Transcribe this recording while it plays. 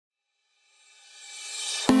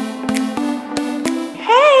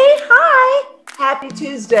Happy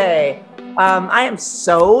Tuesday. I am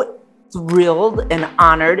so thrilled and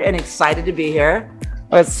honored and excited to be here.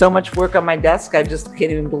 I have so much work on my desk. I just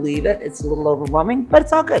can't even believe it. It's a little overwhelming, but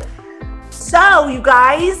it's all good. So, you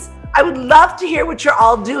guys, I would love to hear what you're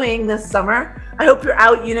all doing this summer. I hope you're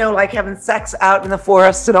out, like having sex out in the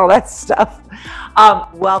forest and all that stuff.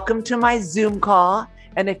 Welcome to my Zoom call.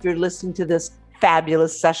 And if you're listening to this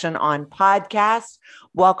fabulous session on podcast,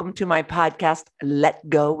 welcome to my podcast, Let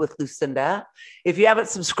Go with Lucinda. If you haven't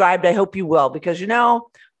subscribed, I hope you will, because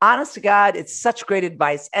honest to God, it's such great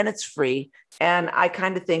advice and it's free. And I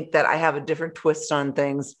kind of think that I have a different twist on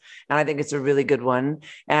things. And I think it's a really good one.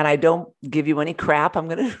 And I don't give you any crap. I'm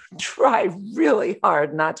going to try really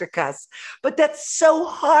hard not to cuss, but that's so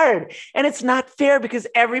hard. And it's not fair because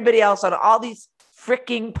everybody else on all these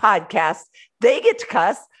freaking podcasts, they get to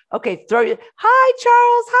cuss. Okay, throw you. Hi,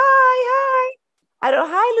 Charles. Hi.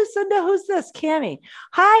 Hi, Lucinda. Who's this? Cammie.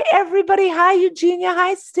 Hi, everybody. Hi, Eugenia.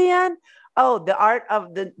 Hi, Stan. Oh, the art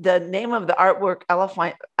of the name of the artwork,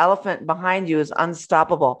 elephant behind you is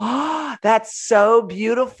Unstoppable. Oh, that's so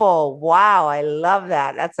beautiful. Wow. I love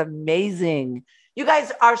that. That's amazing. You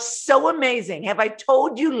guys are so amazing. Have I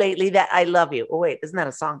told you lately that I love you? Oh, wait, isn't that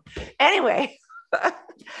a song? Anyway,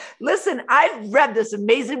 listen, I've read this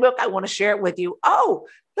amazing book. I want to share it with you. Oh,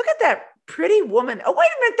 look at that pretty woman. Oh, wait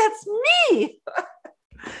a minute. That's me.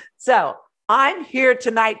 So I'm here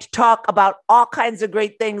tonight to talk about all kinds of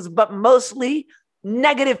great things, but mostly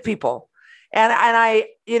negative people. And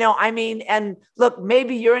look,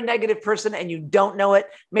 maybe you're a negative person and you don't know it.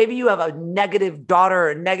 Maybe you have a negative daughter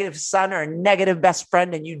or a negative son or a negative best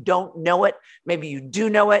friend and you don't know it. Maybe you do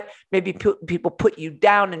know it. Maybe people put you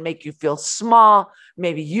down and make you feel small.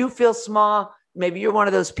 Maybe you feel small. Maybe you're one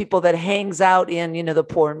of those people that hangs out in, the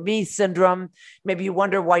poor me syndrome. Maybe you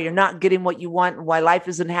wonder why you're not getting what you want and why life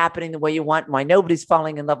isn't happening the way you want, and why nobody's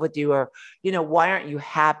falling in love with you, or, why aren't you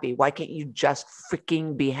happy? Why can't you just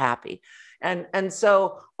freaking be happy? And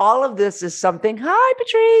so all of this is something. Hi,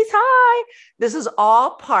 Patrice. Hi. This is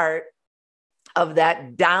all part of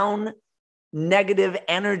that down negative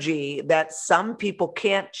energy that some people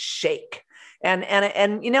can't shake.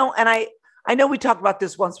 I know we talked about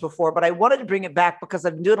this once before, but I wanted to bring it back because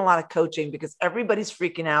I've been doing a lot of coaching because everybody's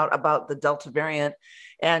freaking out about the Delta variant.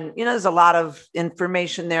 And, there's a lot of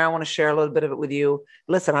information there. I want to share a little bit of it with you.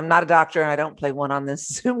 Listen, I'm not a doctor and I don't play one on this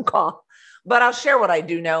Zoom call, but I'll share what I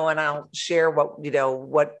do know. And I'll share what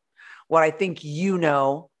I think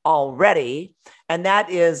already. And that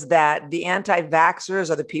is that the anti-vaxxers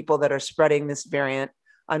are the people that are spreading this variant,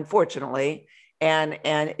 unfortunately. And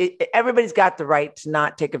everybody's got the right to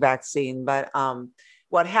not take a vaccine, but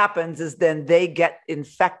what happens is then they get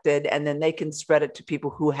infected and then they can spread it to people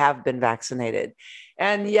who have been vaccinated.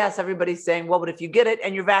 And yes, everybody's saying, well, but if you get it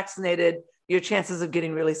and you're vaccinated, your chances of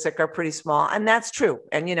getting really sick are pretty small. And that's true.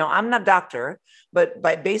 And, I'm not a doctor, but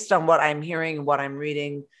based on what I'm hearing and what I'm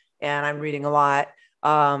reading, and I'm reading a lot,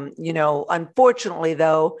 unfortunately,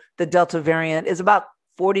 though, the Delta variant is about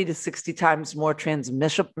 40 to 60 times more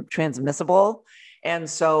transmissible. And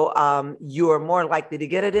so you are more likely to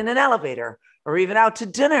get it in an elevator or even out to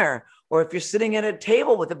dinner, or if you're sitting at a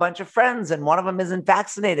table with a bunch of friends and one of them isn't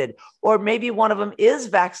vaccinated, or maybe one of them is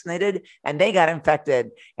vaccinated and they got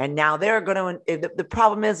infected. And now they're going to, the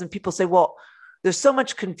problem is, and people say, well, there's so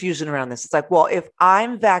much confusion around this. It's like, well, if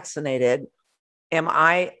I'm vaccinated, am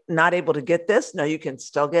I not able to get this? No, you can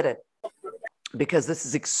still get it, because this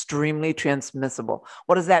is extremely transmissible.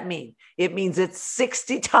 What does that mean? It means it's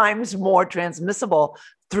 60 times more transmissible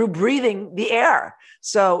through breathing the air.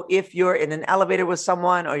 So if you're in an elevator with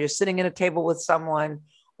someone, or you're sitting at a table with someone,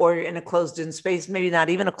 or you're in a closed-in space, maybe not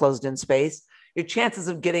even a closed-in space, your chances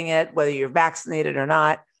of getting it, whether you're vaccinated or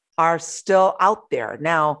not, are still out there.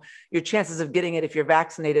 Now, your chances of getting it if you're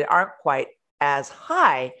vaccinated aren't quite as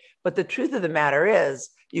high, but the truth of the matter is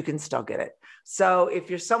you can still get it. So if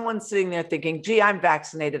you're someone sitting there thinking, gee, I'm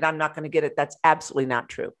vaccinated, I'm not going to get it, that's absolutely not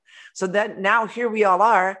true. So then now here we all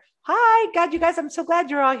are. Hi, God, you guys, I'm so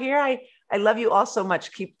glad you're all here. I love you all so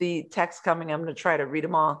much. Keep the texts coming. I'm going to try to read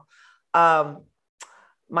them all.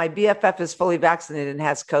 My BFF is fully vaccinated and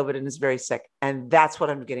has COVID and is very sick. And that's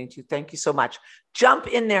what I'm getting to. Thank you so much. Jump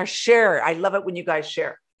in there, share. I love it when you guys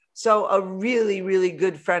share. So a really, really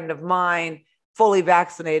good friend of mine, fully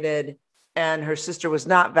vaccinated, and her sister was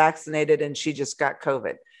not vaccinated and she just got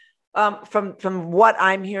COVID. From what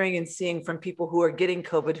I'm hearing and seeing from people who are getting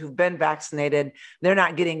COVID, who've been vaccinated, they're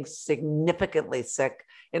not getting significantly sick.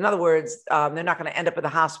 In other words, they're not going to end up in the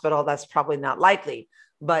hospital. That's probably not likely,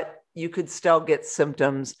 but you could still get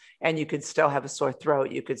symptoms and you could still have a sore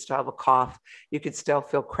throat. You could still have a cough. You could still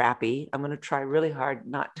feel crappy. I'm going to try really hard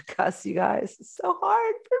not to cuss, you guys. It's so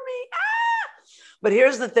hard for me. But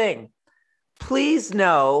here's the thing. Please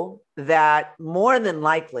know that more than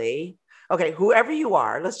likely, okay, whoever you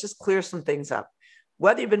are, let's just clear some things up.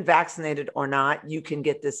 Whether you've been vaccinated or not, you can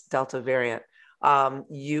get this Delta variant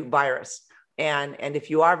virus. And if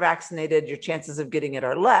you are vaccinated, your chances of getting it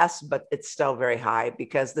are less, but it's still very high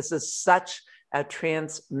because this is such a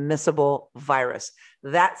transmissible virus.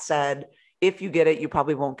 That said, if you get it, you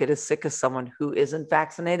probably won't get as sick as someone who isn't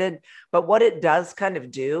vaccinated. But what it does kind of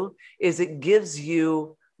do is it gives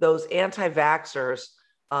you those anti-vaxxers,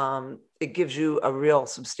 it gives you a real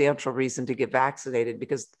substantial reason to get vaccinated,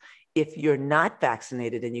 because if you're not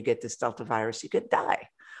vaccinated and you get this Delta virus, you could die.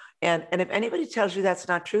 And if anybody tells you that's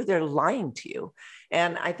not true, they're lying to you.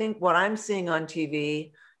 And I think what I'm seeing on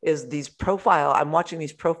TV is I'm watching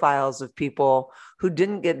these profiles of people who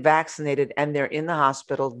didn't get vaccinated and they're in the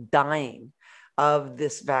hospital dying of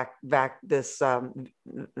this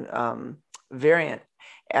variant.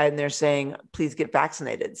 And they're saying, please get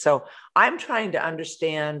vaccinated. So I'm trying to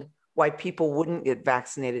understand why people wouldn't get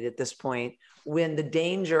vaccinated at this point, when the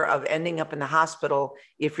danger of ending up in the hospital,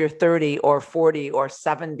 if you're 30 or 40 or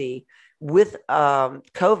 70 with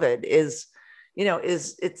COVID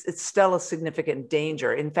it's still a significant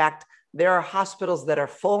danger. In fact, there are hospitals that are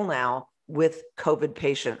full now with COVID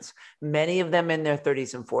patients, many of them in their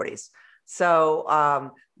 30s and 40s. So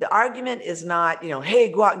the argument is not,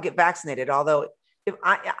 hey, go out and get vaccinated. Although if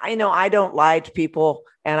I don't lie to people,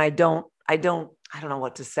 and I don't know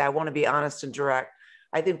what to say. I want to be honest and direct.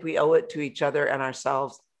 I think we owe it to each other and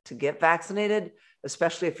ourselves to get vaccinated,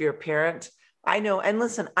 especially if you're a parent. I know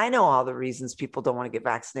all the reasons people don't want to get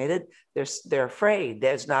vaccinated. They're afraid.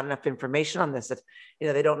 There's not enough information on this. That,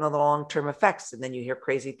 they don't know the long-term effects. And then you hear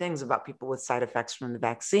crazy things about people with side effects from the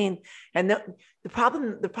vaccine. And the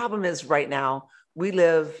problem is, right now, we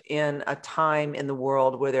live in a time in the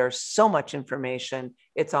world where there's so much information.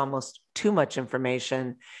 It's almost too much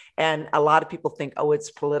information. And a lot of people think, oh,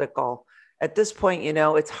 it's political. At this point,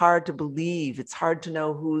 it's hard to believe. It's hard to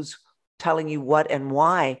know who's telling you what and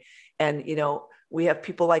why. And, we have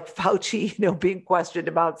people like Fauci, being questioned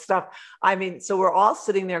about stuff. I mean, so we're all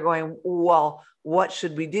sitting there going, well, what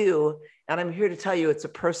should we do? And I'm here to tell you, it's a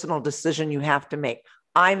personal decision you have to make.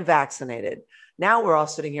 I'm vaccinated. Now we're all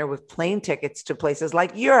sitting here with plane tickets to places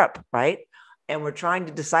like Europe, right? And we're trying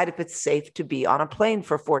to decide if it's safe to be on a plane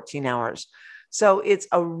for 14 hours. So it's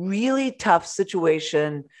a really tough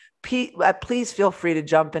situation. Please feel free to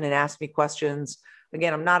jump in and ask me questions.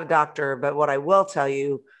 Again, I'm not a doctor, but what I will tell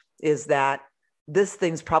you is that this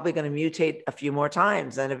thing's probably going to mutate a few more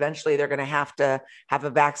times. And eventually they're going to have a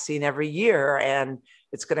vaccine every year. And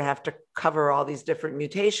it's going to have to cover all these different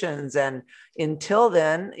mutations. And until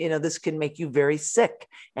then, this can make you very sick.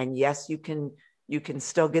 And yes, you can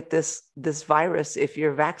still get this virus if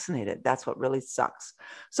you're vaccinated. That's what really sucks.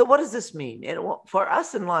 So what does this mean? For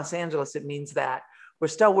us in Los Angeles, it means that we're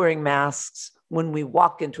still wearing masks when we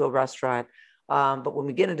walk into a restaurant. But when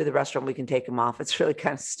we get into the restaurant, we can take them off. It's really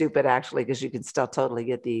kind of stupid, actually, because you can still totally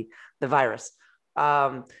get the virus.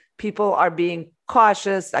 People are being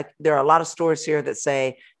cautious. There are a lot of stores here that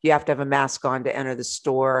say you have to have a mask on to enter the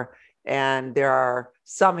store. And there are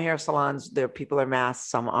some hair salons, people are masked,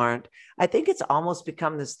 some aren't. I think it's almost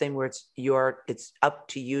become this thing where it's up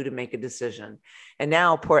to you to make a decision. And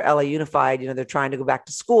now poor LA Unified, they're trying to go back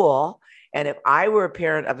to school. And if I were a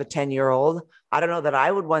parent of a 10-year-old, I don't know that I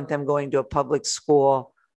would want them going to a public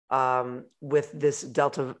school with this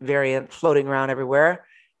Delta variant floating around everywhere.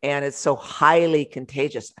 And it's so highly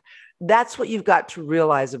contagious. That's what you've got to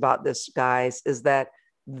realize about this, guys, is that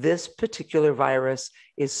this particular virus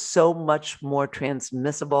is so much more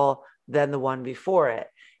transmissible than the one before it.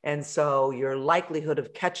 And so your likelihood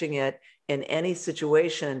of catching it in any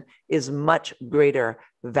situation is much greater,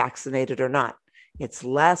 vaccinated or not. It's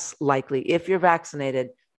less likely if you're vaccinated,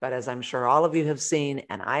 but as I'm sure all of you have seen,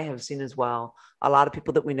 and I have seen as well, a lot of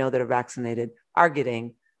people that we know that are vaccinated are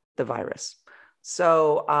getting the virus.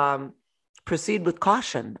 So proceed with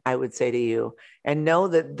caution, I would say to you, and know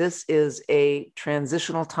that this is a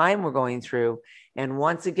transitional time we're going through. And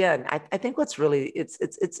once again, I think what's really,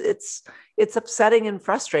 it's upsetting and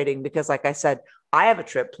frustrating because, like I said, I have a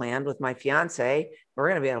trip planned with my fiance. We're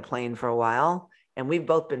going to be on a plane for a while. And we've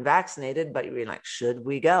both been vaccinated, but you're like, should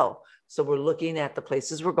we go? So we're looking at the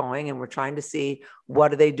places we're going and we're trying to see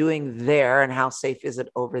what are they doing there and how safe is it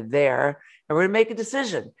over there? And we're going to make a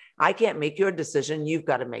decision. I can't make your decision. You've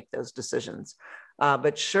got to make those decisions.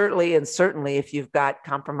 But certainly, if you've got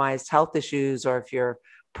compromised health issues, or if you're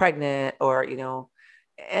pregnant, or,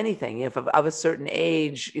 anything, if of a certain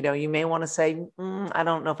age, you may want to say, I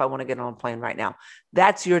don't know if I want to get on a plane right now.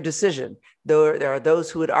 That's your decision. There are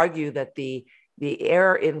those who would argue that the the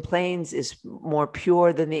air in planes is more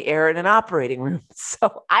pure than the air in an operating room.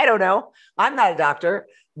 So I don't know. I'm not a doctor,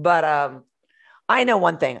 but I know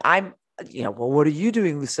one thing. Well, what are you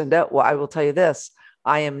doing, Lucinda? Well, I will tell you this.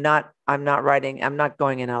 I'm not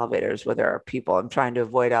going in elevators where there are people. I'm trying to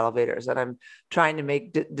avoid elevators, and I'm trying to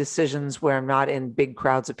make decisions where I'm not in big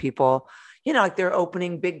crowds of people. Like they're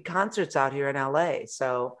opening big concerts out here in LA.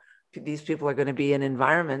 So these people are going to be in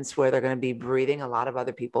environments where they're going to be breathing a lot of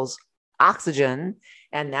other people's oxygen.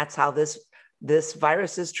 And that's how this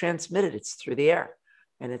virus is transmitted. It's through the air,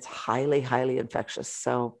 and it's highly, highly infectious.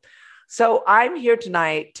 So I'm here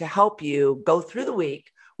tonight to help you go through the week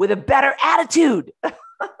with a better attitude.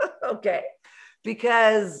 Okay.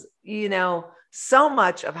 Because, so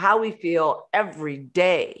much of how we feel every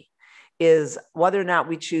day is whether or not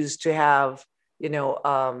we choose to have,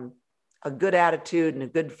 a good attitude and a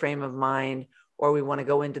good frame of mind, or we want to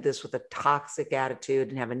go into this with a toxic attitude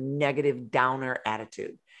and have a negative downer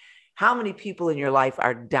attitude. How many people in your life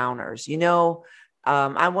are downers?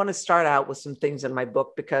 I want to start out with some things in my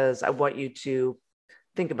book because I want you to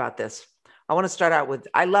think about this. I want to start out with,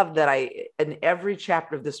 I love that in every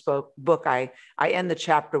chapter of this book, I end the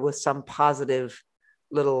chapter with some positive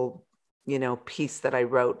little, piece that I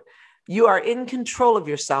wrote. You are in control of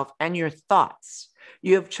yourself and your thoughts.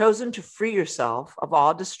 You have chosen to free yourself of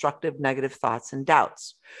all destructive negative thoughts and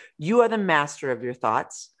doubts. You are the master of your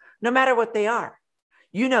thoughts, no matter what they are.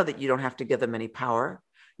 You know that you don't have to give them any power.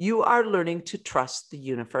 You are learning to trust the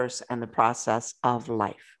universe and the process of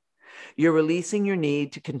life. You're releasing your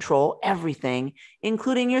need to control everything,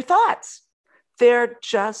 including your thoughts. They're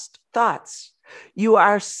just thoughts. You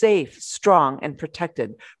are safe, strong, and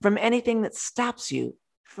protected from anything that stops you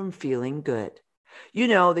from feeling good. You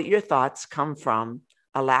know that your thoughts come from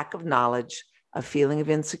a lack of knowledge, a feeling of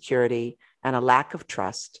insecurity, and a lack of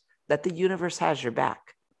trust that the universe has your back.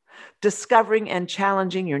 Discovering and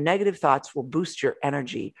challenging your negative thoughts will boost your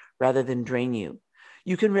energy rather than drain you.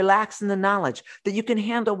 You can relax in the knowledge that you can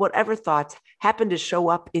handle whatever thoughts happen to show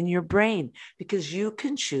up in your brain, because you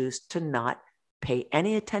can choose to not pay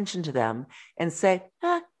any attention to them and say,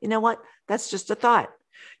 you know what? That's just a thought.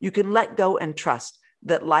 You can let go and trust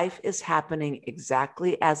that life is happening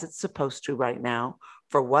exactly as it's supposed to right now,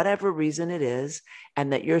 for whatever reason it is,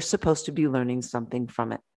 and that you're supposed to be learning something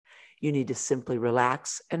from it. You need to simply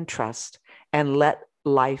relax and trust and let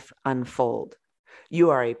life unfold. You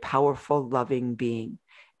are a powerful, loving being,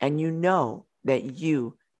 and you know that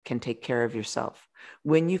you can take care of yourself.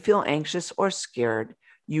 When you feel anxious or scared,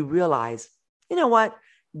 you realize, you know what?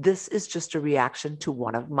 This is just a reaction to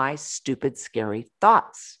one of my stupid, scary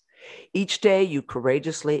thoughts. Each day, you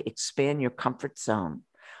courageously expand your comfort zone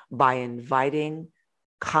by inviting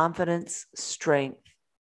confidence, strength,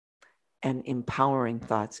 and empowering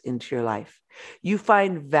thoughts into your life. You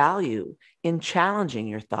find value in challenging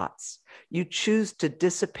your thoughts. You choose to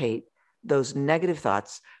dissipate those negative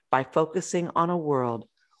thoughts by focusing on a world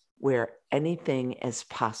where anything is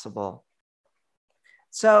possible.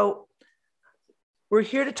 So we're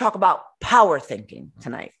here to talk about power thinking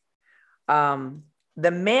tonight.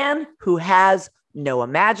 The man who has no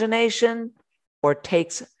imagination or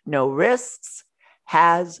takes no risks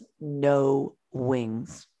has no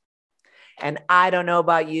wings. And I don't know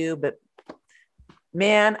about you, but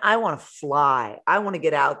man, I want to fly. I want to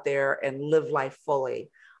get out there and live life fully.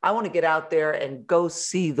 I want to get out there and go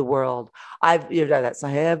see the world. You've done that. So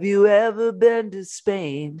have you ever been to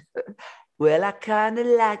Spain? Well, I kind of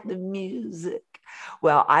like the music.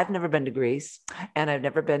 Well, I've never been to Greece, and I've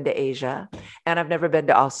never been to Asia, and I've never been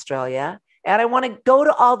to Australia. And I want to go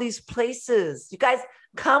to all these places. You guys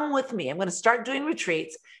come with me. I'm going to start doing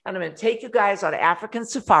retreats, and I'm going to take you guys on African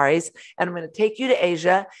safaris, and I'm going to take you to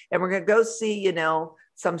Asia, and we're going to go see,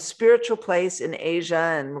 some spiritual place in Asia,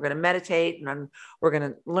 and we're going to meditate, and we're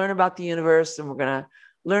going to learn about the universe, and we're going to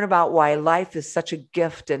learn about why life is such a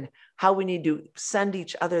gift and how we need to send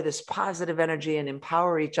each other this positive energy and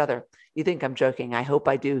empower each other. You think I'm joking. I hope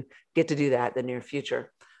I do get to do that in the near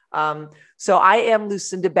future. So I am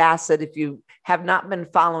Lucinda Bassett. If you have not been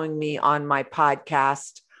following me on my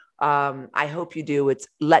podcast, I hope you do. It's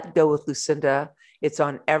Let Go with Lucinda. It's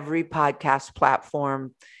on every podcast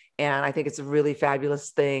platform. And I think it's a really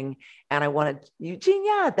fabulous thing. And I wanted Eugene.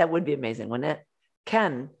 Yeah, that would be amazing, wouldn't it?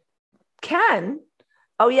 Ken.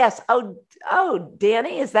 Oh, yes. Oh,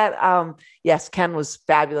 Danny, is that? Yes, Ken was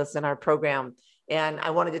fabulous in our program. And I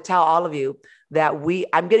wanted to tell all of you that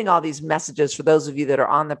I'm getting all these messages for those of you that are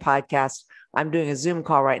on the podcast. I'm doing a Zoom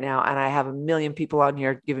call right now, and I have a million people on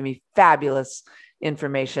here giving me fabulous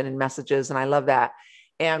information and messages. And I love that.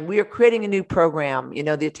 And we are creating a new program.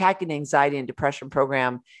 The Attacking Anxiety and Depression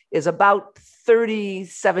program is about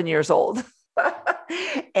 37 years old.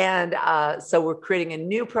 And so we're creating a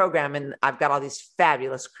new program, and I've got all these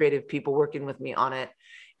fabulous creative people working with me on it.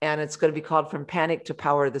 And it's going to be called From Panic to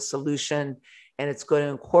Power, the Solution. And it's going to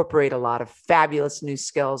incorporate a lot of fabulous new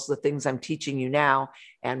skills, the things I'm teaching you now,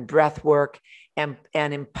 and breath work and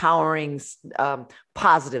empowering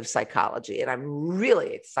positive psychology. And I'm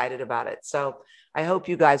really excited about it. So I hope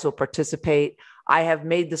you guys will participate. I have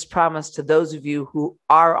made this promise to those of you who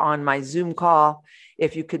are on my Zoom call.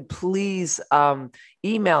 If you could please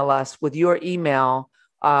email us with your email,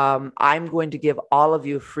 I'm going to give all of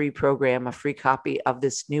you a free program, a free copy of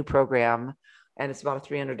this new program. And it's about a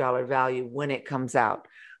 $300 value when it comes out.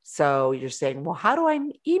 So you're saying, well, how do I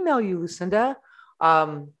email you, Lucinda?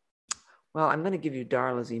 Well, I'm going to give you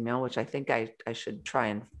Darla's email, which I think I should try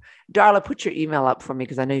and. Darla, put your email up for me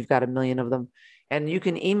because I know you've got a million of them. And you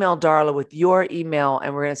can email Darla with your email,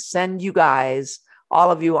 and we're going to send you guys,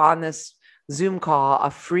 all of you on this Zoom call,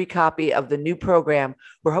 a free copy of the new program.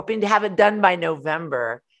 We're hoping to have it done by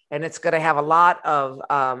November, and it's going to have a lot of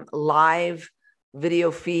live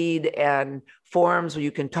video feed and forums where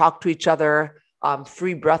you can talk to each other,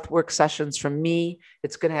 free breathwork sessions from me.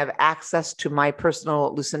 It's going to have access to my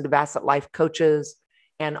personal Lucinda Bassett life coaches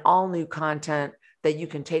and all new content that you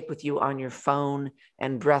can take with you on your phone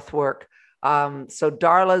and breathwork. So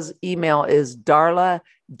Darla's email is Darla,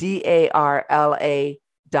 DARLA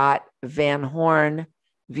 .vanhorn,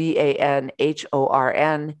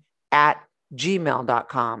 VANHORN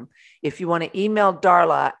 @gmail.com. If you want to email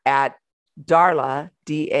Darla at Darla,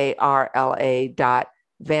 DARLA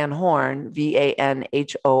 .vanhorn,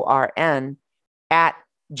 VANHORN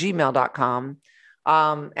 @gmail.com,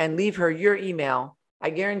 and leave her your email, I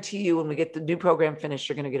guarantee you when we get the new program finished,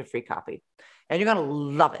 you're going to get a free copy. And you're going to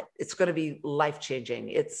love it. It's going to be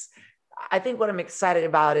life-changing. I think what I'm excited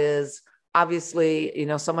about is, obviously,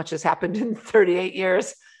 so much has happened in 38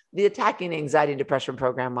 years. The Attacking Anxiety and Depression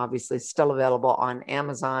program, obviously, is still available on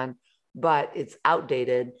Amazon, but it's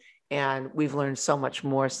outdated. And we've learned so much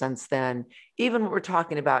more since then. Even what we're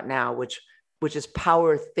talking about now, which is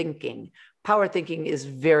power thinking. Power thinking is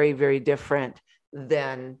very, very different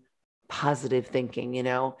than positive thinking,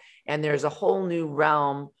 and there's a whole new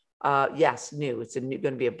realm. Yes, new. It's going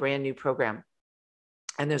to be a brand new program.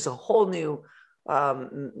 And there's a whole new,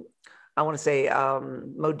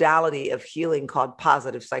 modality of healing called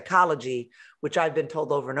positive psychology, which I've been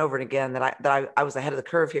told over and over again that I was ahead of the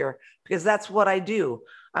curve here, because that's what I do.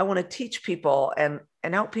 I want to teach people and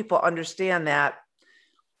help people understand that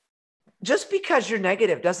just because you're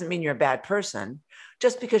negative doesn't mean you're a bad person.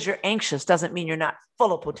 Just because you're anxious doesn't mean you're not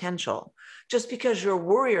full of potential. Just because you're a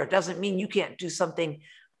worrier doesn't mean you can't do something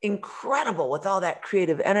incredible with all that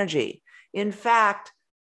creative energy. In fact,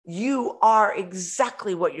 you are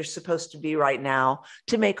exactly what you're supposed to be right now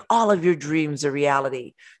to make all of your dreams a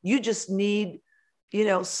reality. You just need,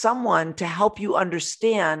 someone to help you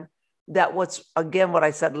understand that what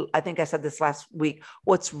I said, I think I said this last week,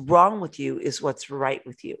 what's wrong with you is what's right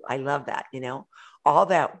with you. I love that, all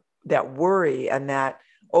that worry and that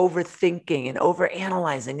overthinking and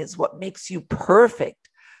overanalyzing is what makes you perfect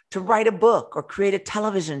to write a book or create a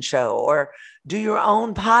television show or do your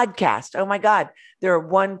own podcast. Oh my God, there are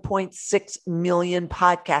 1.6 million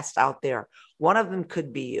podcasts out there. One of them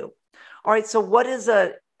could be you. All right. So what is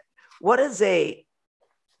a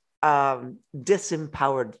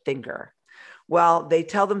disempowered thinker? Well, they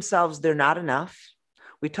tell themselves they're not enough.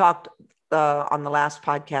 We talked on the last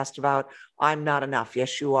podcast about I'm not enough.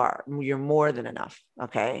 Yes, you are. You're more than enough.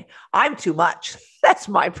 Okay. I'm too much. That's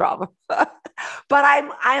my problem. But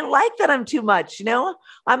I like that I'm too much.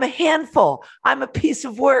 I'm a handful. I'm a piece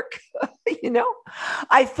of work.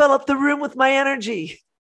 I fill up the room with my energy,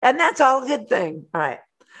 and that's all a good thing. All right.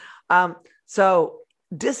 So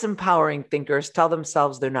disempowering thinkers tell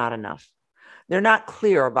themselves they're not enough. They're not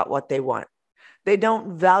clear about what they want. They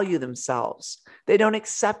don't value themselves. They don't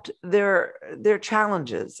accept their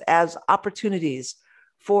challenges as opportunities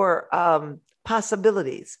for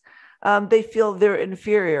possibilities. They feel they're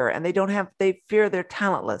inferior and they fear they're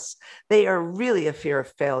talentless. They are really a fear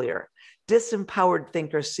of failure. Disempowered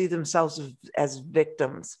thinkers see themselves as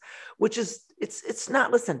victims, which is, it's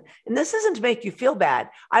not, listen, and this isn't to make you feel bad.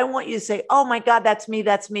 I want you to say, oh my God, that's me,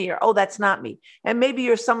 or oh, that's not me. And maybe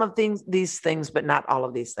you're some of these things, but not all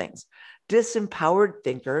of these things. Disempowered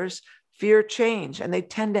thinkers fear change, and they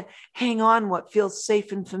tend to hang on what feels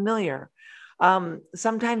safe and familiar.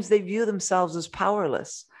 Sometimes they view themselves as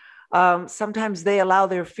powerless. Sometimes they allow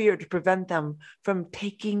their fear to prevent them from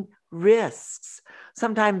taking risks.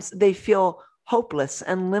 Sometimes they feel hopeless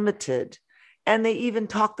and limited, and they even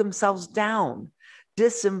talk themselves down.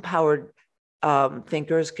 Disempowered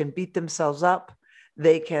thinkers can beat themselves up.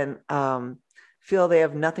 They can feel they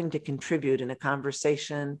have nothing to contribute in a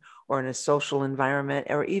conversation or in a social environment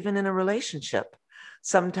or even in a relationship.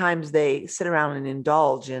 Sometimes they sit around and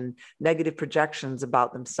indulge in negative projections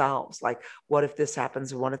about themselves, like, what if this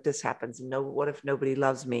happens? And what if this happens? And no, what if nobody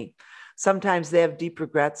loves me? Sometimes they have deep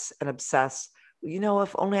regrets and obsess.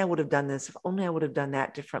 If only I would have done this, if only I would have done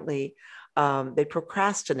that differently. They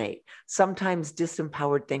procrastinate. Sometimes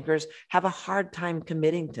disempowered thinkers have a hard time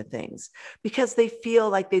committing to things because they feel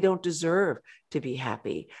like they don't deserve to be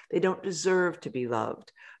happy. They don't deserve to be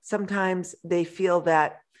loved. Sometimes they feel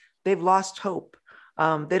that they've lost hope.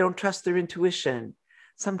 They don't trust their intuition.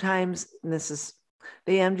 Sometimes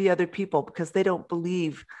they envy other people because they don't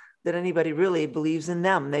believe that anybody really believes in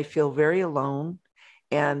them. They feel very alone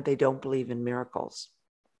and they don't believe in miracles.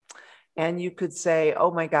 And you could say,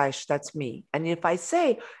 oh my gosh, that's me. And if I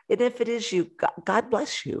say, and if it is you, God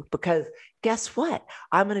bless you, because guess what?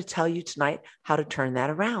 I'm going to tell you tonight how to turn that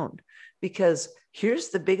around. Because here's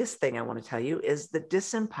the biggest thing I want to tell you is that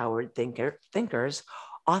disempowered thinkers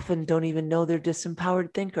often don't even know they're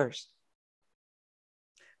disempowered thinkers.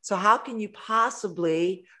 So how can you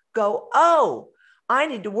possibly go, oh, I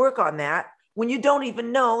need to work on that when you don't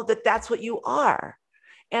even know that that's what you are?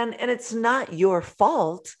 And it's not your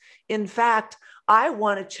fault. In fact, I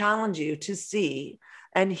want to challenge you to see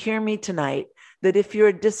and hear me tonight that if you're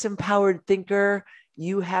a disempowered thinker,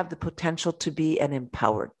 you have the potential to be an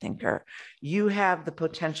empowered thinker. You have the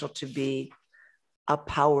potential to be a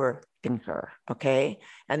power thinker, okay?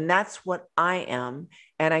 And that's what I am.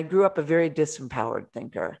 And I grew up a very disempowered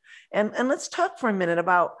thinker. And let's talk for a minute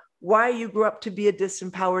about why you grew up to be a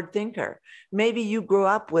disempowered thinker. Maybe you grew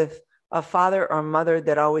up with a father or mother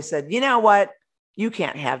that always said, you know what? You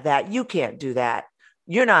can't have that. You can't do that.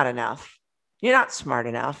 You're not enough. You're not smart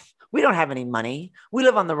enough. We don't have any money. We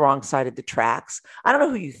live on the wrong side of the tracks. I don't know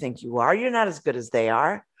who you think you are. You're not as good as they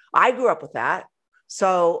are. I grew up with that.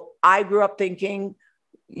 So I grew up thinking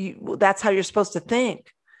that's how you're supposed to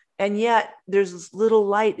think. And yet there's this little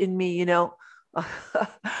light in me,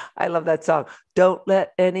 I love that song. Don't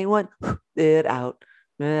let anyone it out.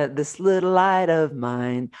 This little light of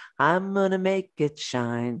mine, I'm going to make it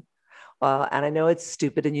shine. And I know it's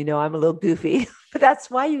stupid and I'm a little goofy, but that's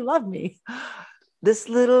why you love me. This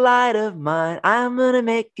little light of mine, I'm going to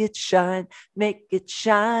make it shine, make it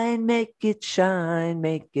shine, make it shine,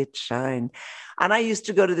 make it shine. And I used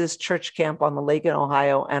to go to this church camp on the lake in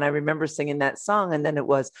Ohio, and I remember singing that song, and then it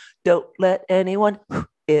was, don't let anyone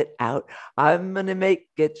it out. I'm going to make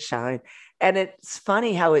it shine. And it's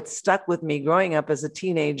funny how it stuck with me growing up as a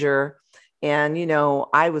teenager. And,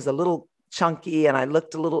 I was a little chunky and I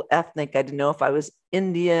looked a little ethnic. I didn't know if I was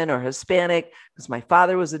Indian or Hispanic because my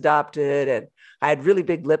father was adopted and I had really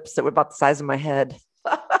big lips that were about the size of my head.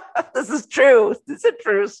 This is true. This is a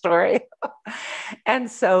true story. And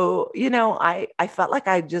so, I felt like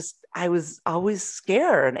I was always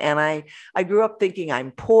scared. And I grew up thinking I'm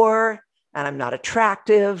poor and I'm not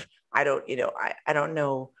attractive. I don't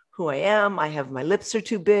know who I am. My lips are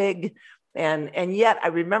too big. And yet I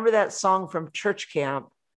remember that song from church camp.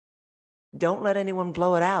 Don't let anyone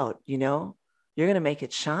blow it out. You're going to make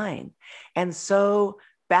it shine. And so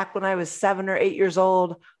back when I was 7 or 8 years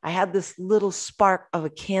old, I had this little spark of a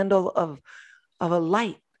candle of a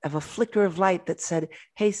light, of a flicker of light that said,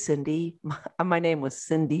 hey, Cindy, my name was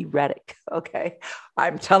Cindy Reddick. Okay.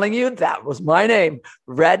 I'm telling you, that was my name,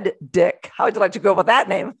 Red Dick. How would you like to go with that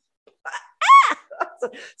name?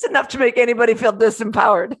 It's enough to make anybody feel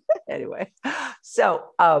disempowered. Anyway, so,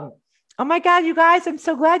 oh my God, you guys, I'm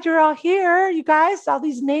so glad you're all here. You guys, all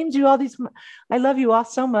these names, I love you all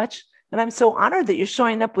so much. And I'm so honored that you're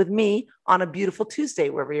showing up with me on a beautiful Tuesday,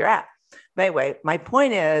 wherever you're at. But anyway, my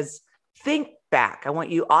point is, think back. I want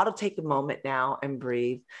you all to take a moment now and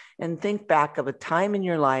breathe and think back of a time in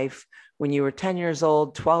your life when you were 10 years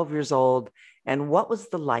old, 12 years old, and what was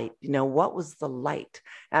the light? What was the light?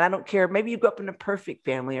 And I don't care. Maybe you grew up in a perfect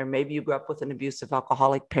family, or maybe you grew up with an abusive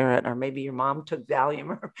alcoholic parent, or maybe your mom took Valium,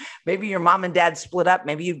 or maybe your mom and dad split up.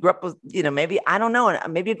 Maybe you grew up with, maybe, I don't know.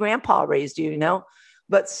 Maybe a grandpa raised you,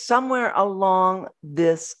 but somewhere along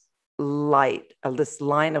this light, this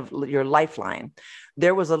line of your lifeline,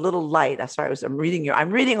 there was a little light. I'm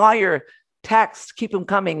reading all your texts. Keep them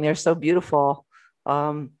coming. They're so beautiful.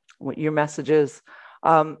 Your messages.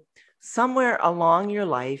 Somewhere along your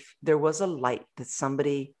life, there was a light that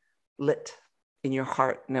somebody lit in your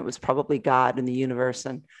heart, and it was probably God in the universe.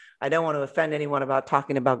 And I don't want to offend anyone about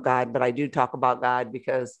talking about God, but I do talk about God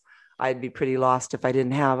because I'd be pretty lost if I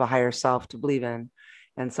didn't have a higher self to believe in.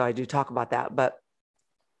 And so I do talk about that. But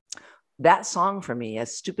that song for me,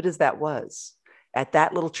 as stupid as that was, at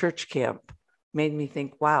that little church camp, made me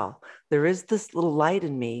think, wow, there is this little light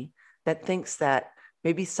in me that thinks that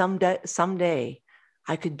maybe someday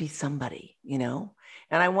I could be somebody, you know?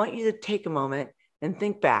 And I want you to take a moment and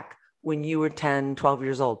think back when you were 10, 12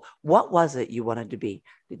 years old. What was it you wanted to be?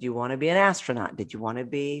 Did you want to be an astronaut? Did you want to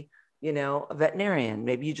be, you know, a veterinarian?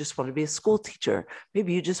 Maybe you just wanted to be a school teacher.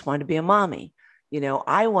 Maybe you just wanted to be a mommy. You know,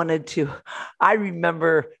 I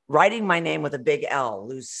remember writing my name with a big L,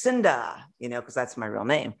 Lucinda, you know, because that's my real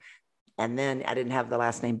name. And then I didn't have the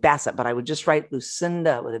last name Bassett, but I would just write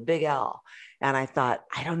Lucinda with a big L. And I thought,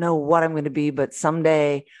 I don't know what I'm going to be, but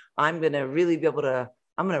someday I'm going to really be able to,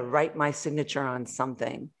 I'm going to write my signature on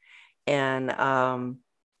something. And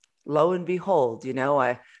lo and behold, you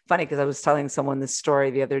know, funny because I was telling someone this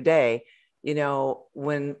story the other day, you know,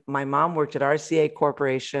 when my mom worked at RCA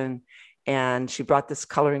Corporation and she brought this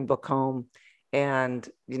coloring book home and,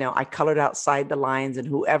 you know, I colored outside the lines and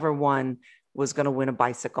whoever won was going to win a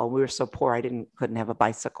bicycle. We were so poor, couldn't have a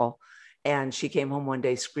bicycle. And she came home one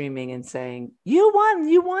day screaming and saying, you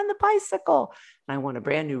won the bicycle. And I won a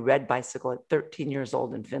brand new red bicycle at 13 years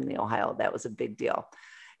old in Findlay, Ohio. That was a big deal.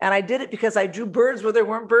 And I did it because I drew birds where there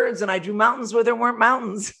weren't birds and I drew mountains where there weren't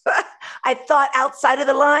mountains. I thought outside of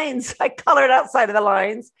the lines. I colored outside of the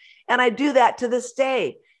lines. And I do that to this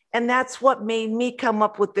day. And that's what made me come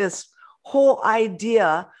up with this whole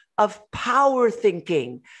idea of power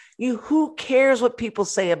thinking. Who cares what people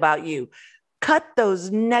say about you? Cut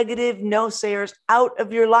those negative no-sayers out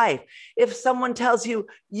of your life. If someone tells you,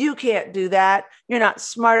 you can't do that, you're not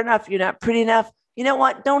smart enough, you're not pretty enough, you know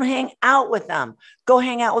what? Don't hang out with them. Go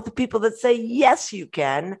hang out with the people that say, yes, you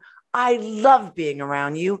can. I love being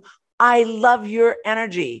around you. I love your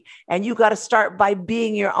energy. And you got to start by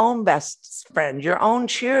being your own best friend, your own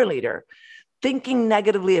cheerleader. Thinking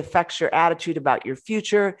negatively affects your attitude about your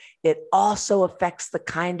future. It also affects the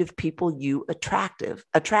kind of people you attract.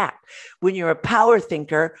 When you're a power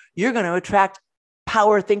thinker, you're going to attract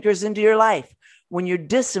power thinkers into your life. When you're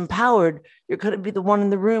disempowered, you're going to be the one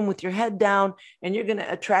in the room with your head down, and you're going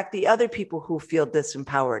to attract the other people who feel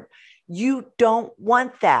disempowered. You don't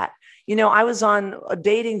want that. You know, I was on a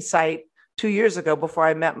dating site 2 years ago before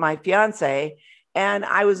I met my fiance, and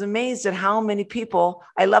I was amazed at how many people,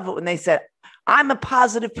 I love it when they said, I'm a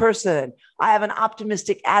positive person. I have an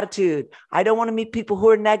optimistic attitude. I don't want to meet people who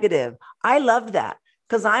are negative. I love that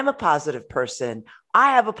because I'm a positive person.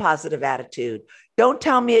 I have a positive attitude. Don't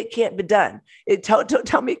tell me it can't be done. Don't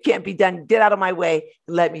tell me it can't be done. Get out of my way.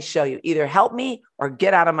 And let me show you. Either help me or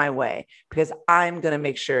get out of my way because I'm going to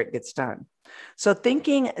make sure it gets done. So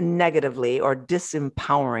thinking negatively or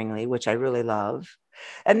disempoweringly, which I really love,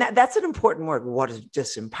 and that's an important word. What does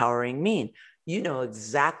disempowering mean? You know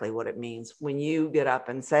exactly what it means when you get up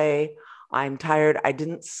and say, I'm tired. I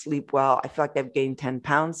didn't sleep well. I feel like I've gained 10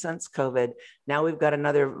 pounds since COVID. Now we've got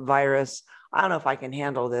another virus. I don't know if I can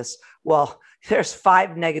handle this. Well, there's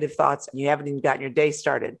 5 negative thoughts and you haven't even gotten your day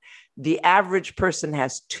started. The average person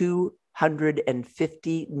has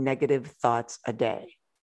 250 negative thoughts a day.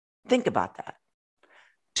 Think about that.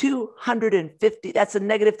 250. That's a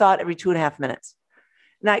negative thought every 2.5 minutes.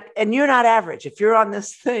 And you're not average. If you're on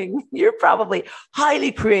this thing, you're probably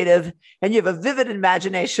highly creative and you have a vivid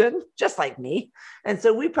imagination, just like me. And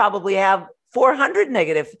so we probably have 400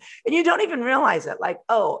 negative, and you don't even realize it. Like,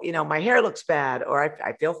 oh, you know, my hair looks bad, or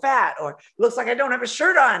I feel fat, or it looks like I don't have a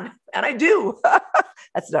shirt on, and I do.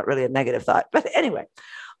 That's not really a negative thought. But anyway,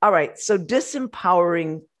 all right. So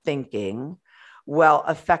disempowering thinking will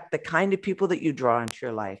affect the kind of people that you draw into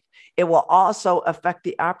your life. It will also affect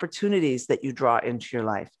the opportunities that you draw into your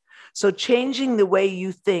life. So changing the way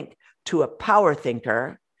you think to a power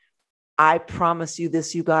thinker, I promise you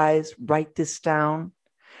this, you guys, write this down.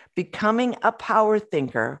 Becoming a power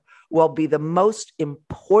thinker will be the most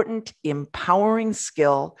important, empowering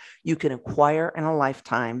skill you can acquire in a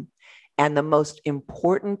lifetime, and the most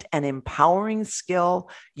important and empowering skill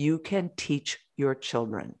you can teach your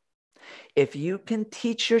children. If you can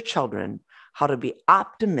teach your children how to be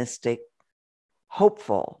optimistic,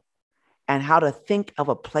 hopeful, and how to think of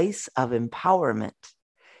a place of empowerment,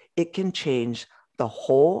 it can change the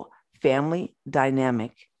whole family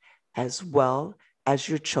dynamic as well as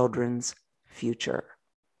your children's future.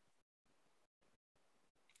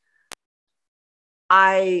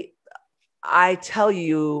 I'm telling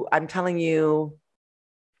you,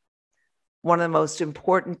 one of the most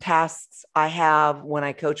important tasks I have when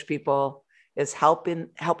I coach people is helping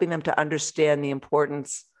them to understand the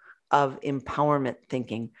importance of empowerment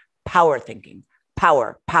thinking, power thinking,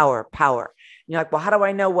 power. You're like, well, how do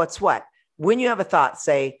I know what's what? When you have a thought,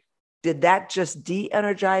 say, did that just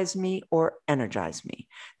de-energize me or energize me?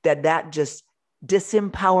 Did that just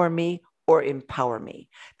disempower me or empower me?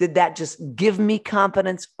 Did that just give me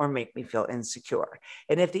confidence or make me feel insecure?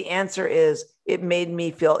 And if the answer is it made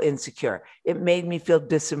me feel insecure, it made me feel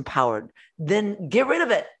disempowered, then get rid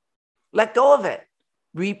of it. Let go of it.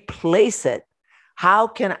 Replace it. How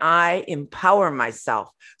can I empower myself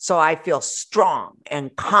so I feel strong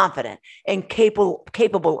and confident and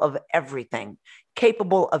capable of everything,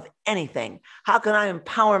 capable of anything? How can I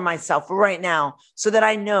empower myself right now so that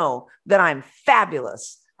I know that I'm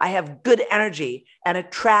fabulous? I have good energy, and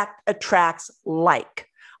attracts like.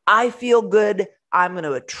 I feel good. I'm going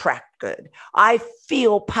to attract good. I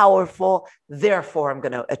feel powerful. Therefore, I'm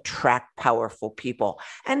going to attract powerful people.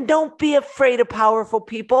 And don't be afraid of powerful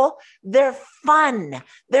people. They're fun.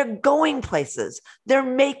 They're going places. They're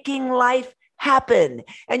making life happen.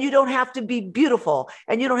 And you don't have to be beautiful,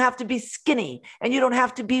 and you don't have to be skinny, and you don't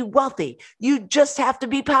have to be wealthy. You just have to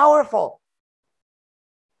be powerful.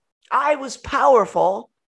 I was powerful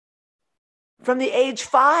from the age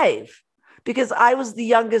 5. Because I was the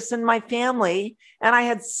youngest in my family, and I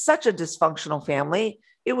had such a dysfunctional family.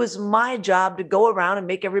 It was my job to go around and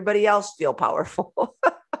make everybody else feel powerful.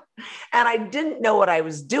 And I didn't know what I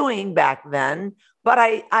was doing back then, but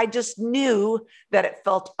I just knew that it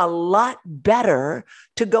felt a lot better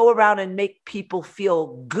to go around and make people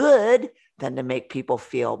feel good than to make people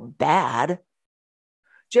feel bad.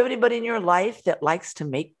 Do you have anybody in your life that likes to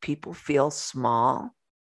make people feel small?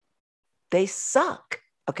 They suck,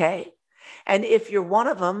 okay? And if you're one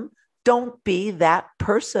of them, don't be that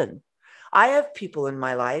person. I have people in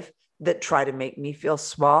my life that try to make me feel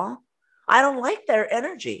small. I don't like their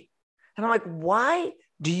energy. And I'm like, why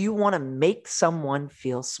do you want to make someone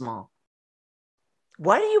feel small?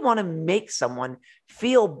 Why do you want to make someone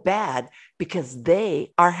feel bad because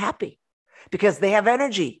they are happy, because they have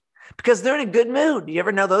energy, because they're in a good mood? You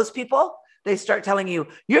ever know those people? They start telling you,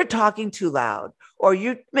 you're talking too loud, or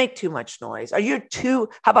you make too much noise, or how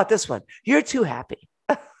about this one? You're too happy.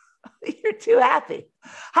 You're too happy.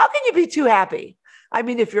 How can you be too happy? I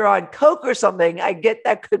mean, if you're on Coke or something, I get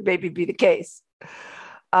that could maybe be the case.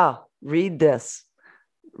 Oh, read this.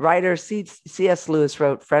 Writer C.S. Lewis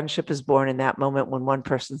wrote, friendship is born in that moment when one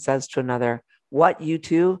person says to another, what, you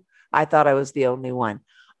too? I thought I was the only one.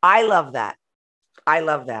 I love that. I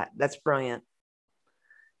love that. That's brilliant.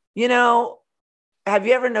 You know, have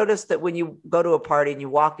you ever noticed that when you go to a party and you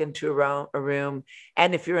walk into a room,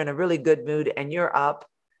 and if you're in a really good mood and you're up,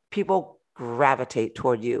 people gravitate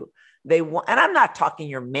toward you. And I'm not talking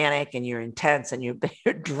you're manic and you're intense and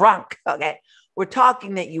you're drunk. Okay. We're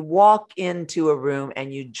talking that you walk into a room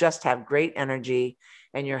and you just have great energy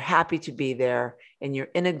and you're happy to be there and you're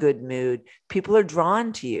in a good mood. People are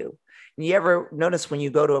drawn to you. And you ever notice when you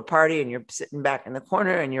go to a party and you're sitting back in the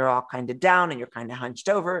corner and you're all kind of down and you're kind of hunched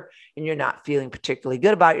over and you're not feeling particularly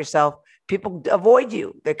good about yourself, people avoid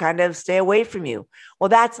you. They kind of stay away from you. Well,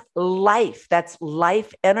 that's life. That's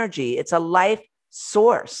life energy. It's a life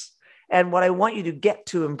source. And what I want you to get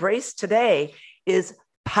to embrace today is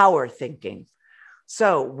power thinking.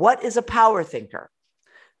 So what is a power thinker?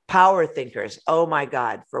 Power thinkers, oh my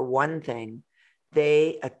God, for one thing,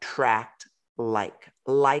 they attract like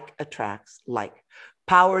attracts like.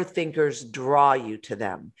 Power thinkers draw you to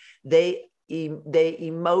them. They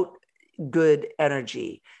emote good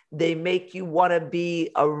energy. They make you want to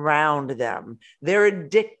be around them. They're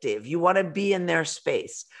addictive. You want to be in their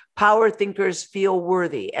space. Power thinkers feel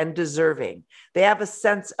worthy and deserving. They have a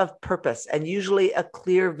sense of purpose and usually a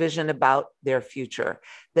clear vision about their future.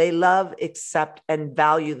 They love, accept, and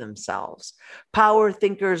value themselves. Power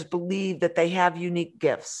thinkers believe that they have unique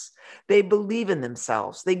gifts. They believe in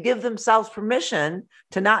themselves. They give themselves permission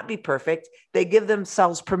to not be perfect. They give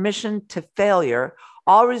themselves permission to failure,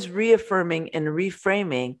 always reaffirming and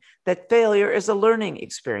reframing that failure is a learning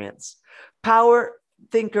experience. Power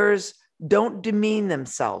thinkers don't demean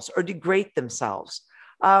themselves or degrade themselves.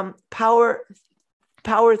 Power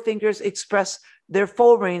thinkers express their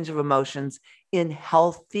full range of emotions in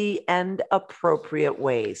healthy and appropriate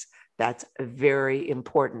ways. That's very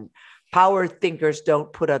important. Power thinkers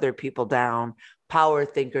don't put other people down. Power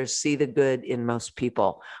thinkers see the good in most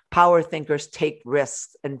people. Power thinkers take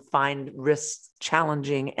risks and find risks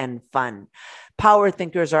challenging and fun. Power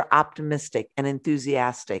thinkers are optimistic and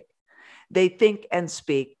enthusiastic. They think and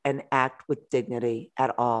speak and act with dignity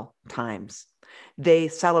at all times. They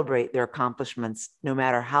celebrate their accomplishments, no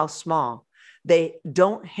matter how small. They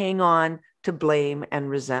don't hang on to blame and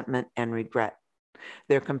resentment and regret.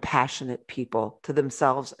 They're compassionate people to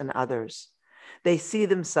themselves and others. They see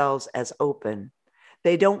themselves as open.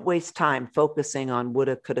 They don't waste time focusing on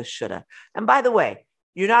woulda, coulda, shoulda. And by the way,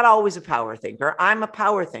 you're not always a power thinker. I'm a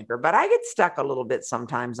power thinker, but I get stuck a little bit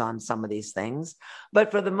sometimes on some of these things.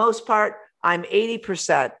 But for the most part, I'm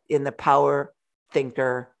 80% in the power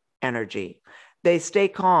thinker energy. They stay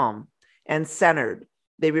calm and centered.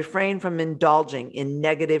 They refrain from indulging in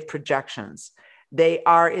negative projections. They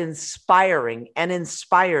are inspiring and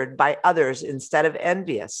inspired by others instead of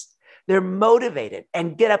envious. They're motivated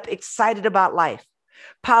and get up excited about life.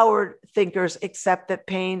 Power thinkers accept that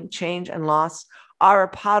pain, change, and loss are a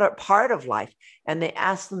part of life. And they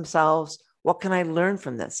ask themselves, what can I learn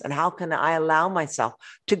from this? And how can I allow myself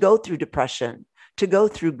to go through depression, to go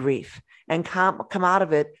through grief, and come out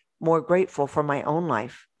of it more grateful for my own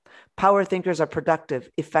life? Power thinkers are productive,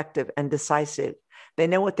 effective, and decisive. They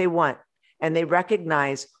know what they want, and they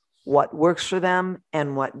recognize what works for them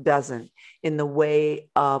and what doesn't in the way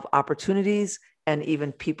of opportunities and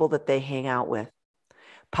even people that they hang out with.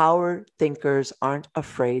 Power thinkers aren't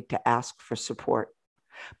afraid to ask for support.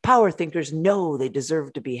 Power thinkers know they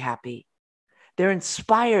deserve to be happy. They're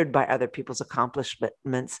inspired by other people's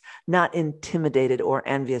accomplishments, not intimidated or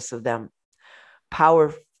envious of them.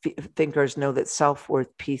 Power thinkers know that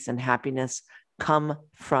self-worth, peace, and happiness come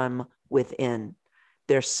from within.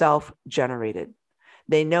 They're self-generated.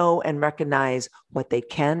 They know and recognize what they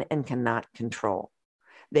can and cannot control.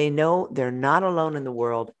 They know they're not alone in the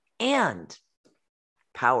world, and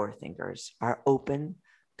power thinkers are open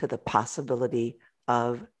to the possibility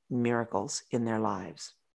of miracles in their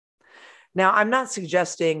lives. Now, I'm not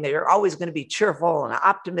suggesting that you're always going to be cheerful and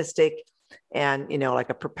optimistic and, like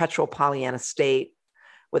a perpetual Pollyanna state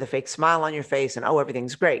with a fake smile on your face and, oh,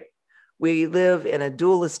 everything's great. We live in a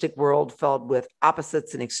dualistic world filled with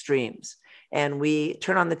opposites and extremes. And we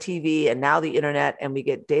turn on the TV and now the internet, and we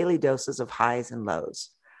get daily doses of highs and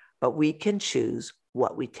lows. But we can choose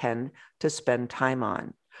what we tend to spend time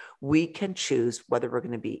on. We can choose whether we're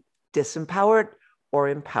going to be disempowered or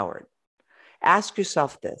empowered. Ask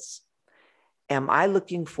yourself this. Am I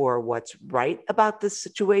looking for what's right about this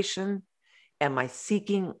situation? Am I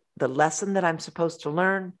seeking the lesson that I'm supposed to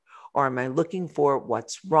learn? Or am I looking for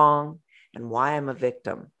what's wrong and why I'm a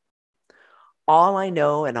victim? All I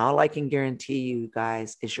know and all I can guarantee you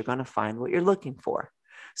guys is you're going to find what you're looking for.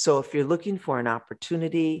 So if you're looking for an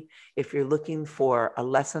opportunity, if you're looking for a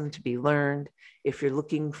lesson to be learned, if you're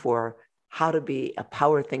looking for how to be a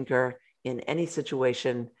power thinker in any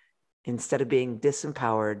situation, instead of being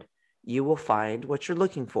disempowered, you will find what you're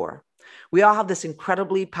looking for. We all have this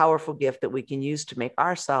incredibly powerful gift that we can use to make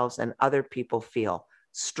ourselves and other people feel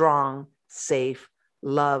strong, safe,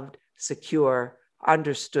 loved, secure,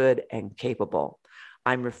 understood, and capable.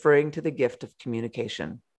 I'm referring to the gift of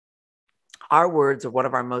communication. Our words are one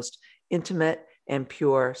of our most intimate and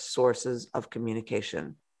pure sources of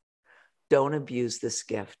communication. Don't abuse this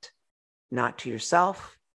gift, not to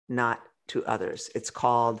yourself, not to others. It's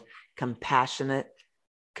called compassionate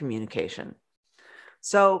communication.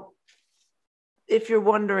 So if you're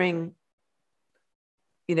wondering,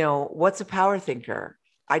 what's a power thinker?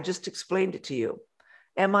 I just explained it to you.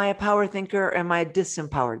 Am I a power thinker or am I a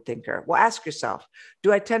disempowered thinker? Well, ask yourself,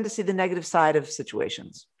 do I tend to see the negative side of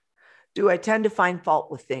situations? Do I tend to find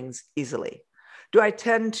fault with things easily? Do I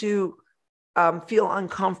tend to feel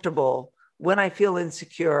uncomfortable when I feel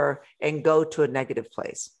insecure and go to a negative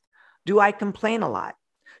place? Do I complain a lot?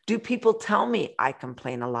 Do people tell me I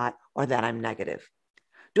complain a lot or that I'm negative?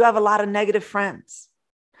 Do I have a lot of negative friends?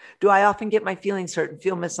 Do I often get my feelings hurt and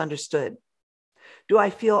feel misunderstood? Do I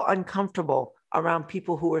feel uncomfortable around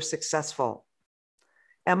people who are successful?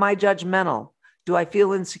 Am I judgmental? Do I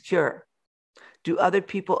feel insecure? Do other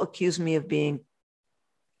people accuse me of being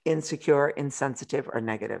insecure, insensitive, or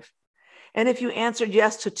negative? And if you answered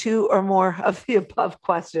yes to 2 or more of the above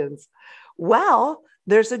questions, well,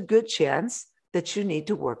 there's a good chance that you need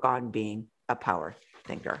to work on being a power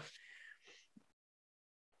thinker.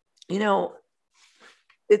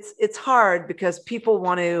 It's hard because people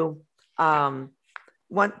want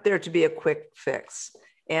there to be a quick fix.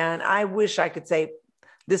 And I wish I could say,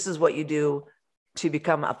 this is what you do to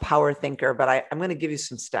become a power thinker, but I'm going to give you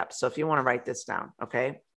some steps. So if you want to write this down,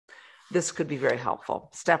 okay, this could be very helpful.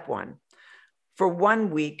 Step 1, for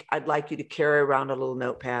 1 week, I'd like you to carry around a little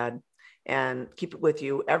notepad and keep it with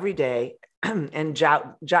you every day and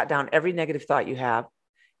jot down every negative thought you have,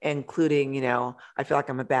 including, I feel like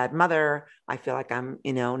I'm a bad mother. I feel like I'm,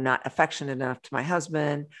 not affectionate enough to my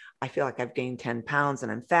husband. I feel like I've gained 10 pounds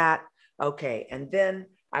and I'm fat. Okay. And then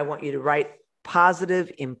I want you to write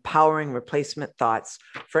positive, empowering replacement thoughts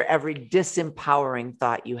for every disempowering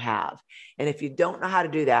thought you have. And if you don't know how to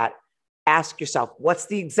do that, ask yourself, what's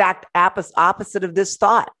the exact opposite of this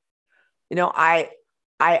thought?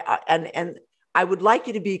 I would like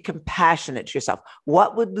you to be compassionate to yourself.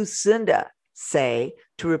 What would Lucinda say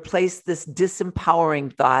to replace this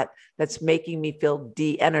disempowering thought that's making me feel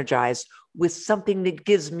de-energized with something that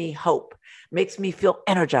gives me hope, makes me feel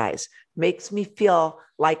energized, makes me feel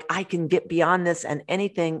like I can get beyond this and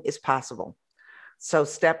anything is possible. So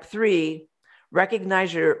step 3,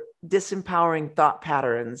 recognize your disempowering thought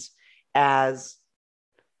patterns as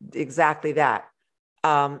exactly that.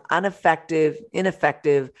 Ineffective,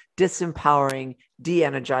 disempowering,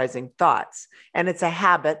 de-energizing thoughts. And it's a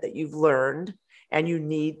habit that you've learned and you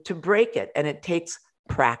need to break it. And it takes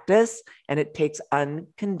practice and it takes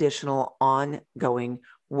unconditional, ongoing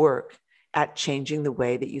work at changing the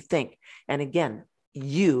way that you think. And again,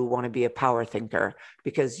 you want to be a power thinker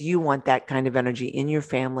because you want that kind of energy in your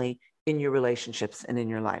family, in your relationships, and in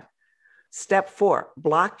your life. Step 4,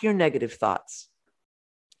 block your negative thoughts.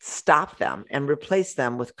 Stop them and replace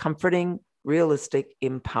them with comforting, realistic,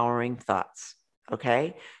 empowering thoughts.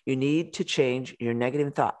 Okay? You need to change your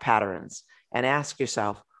negative thought patterns and ask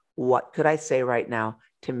yourself, what could I say right now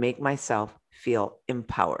to make myself feel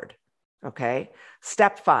empowered? Okay?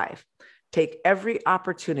 Step 5, take every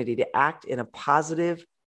opportunity to act in a positive,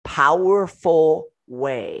 powerful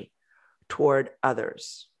way toward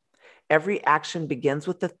others. Every action begins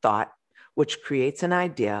with a thought, which creates an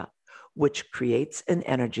idea, which creates an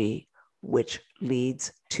energy, which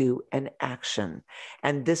leads to an action.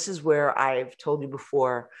 And this is where I've told you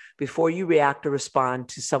before you react or respond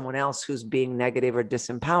to someone else who's being negative or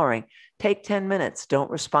disempowering, take 10 minutes,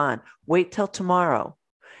 don't respond. Wait till tomorrow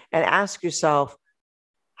and ask yourself,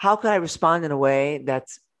 how could I respond in a way that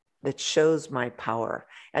shows my power?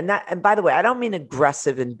 And by the way, I don't mean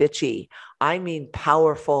aggressive and bitchy. I mean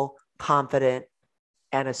powerful, confident,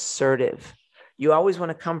 and assertive. You always want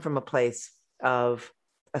to come from a place of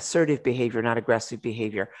assertive behavior, not aggressive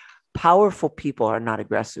behavior. Powerful people are not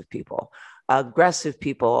aggressive people. Aggressive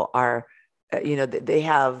people are, they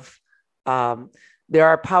have, there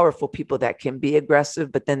are powerful people that can be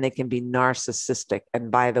aggressive, but then they can be narcissistic. And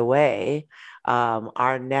by the way,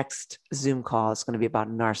 our next Zoom call is going to be about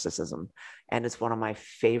narcissism. And it's one of my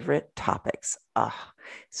favorite topics.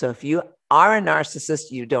 So if you are a narcissist,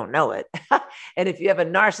 you don't know it. And if you have a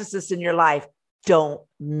narcissist in your life, don't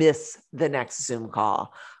miss the next Zoom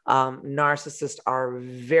call. Narcissists are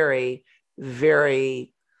very,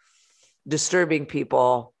 very disturbing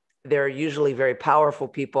people. They're usually very powerful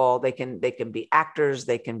people. They can be actors,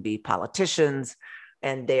 they can be politicians,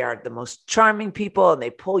 and they are the most charming people, and they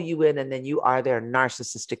pull you in, and then you are their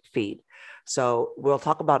narcissistic feed. So we'll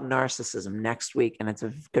talk about narcissism next week, and it's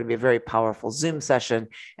going to be a very powerful Zoom session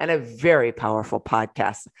and a very powerful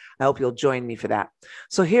podcast. I hope you'll join me for that.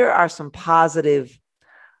 So here are some positive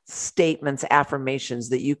statements, affirmations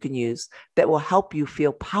that you can use that will help you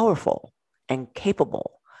feel powerful and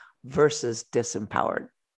capable versus disempowered.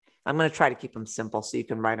 I'm going to try to keep them simple so you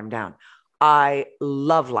can write them down. I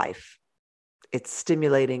love life. It's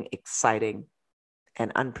stimulating, exciting,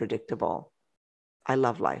 and unpredictable. I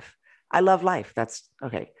love life. I love life. That's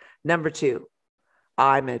okay. Number 2,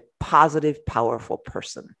 I'm a positive, powerful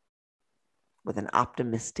person with an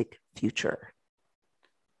optimistic future.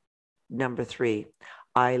 Number 3,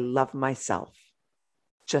 I love myself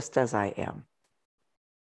just as I am.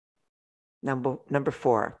 Number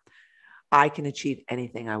 4, I can achieve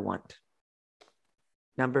anything I want.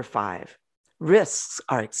 Number 5, risks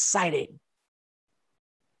are exciting.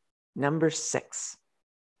 Number 6,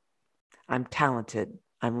 I'm talented,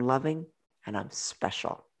 I'm loving, and I'm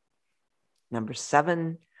special. Number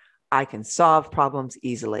 7, I can solve problems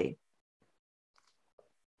easily.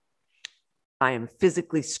 I am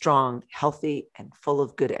physically strong, healthy, and full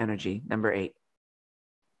of good energy. Number 8.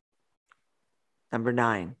 Number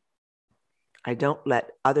 9, I don't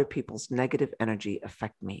let other people's negative energy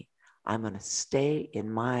affect me. I'm going to stay in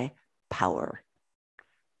my power.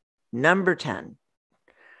 Number 10,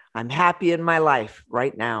 I'm happy in my life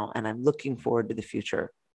right now, and I'm looking forward to the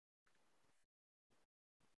future.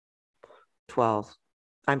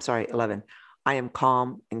 11, I am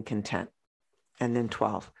calm and content. And then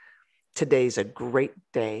 12, today's a great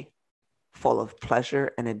day full of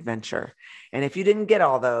pleasure and adventure. And if you didn't get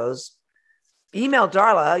all those, email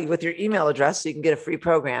Darla with your email address so you can get a free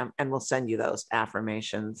program, and we'll send you those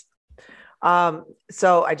affirmations.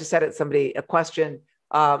 So I just had a question.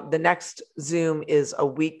 The next Zoom is a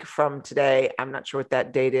week from today. I'm not sure what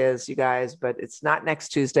that date is, you guys, but it's not next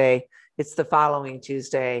Tuesday. It's the following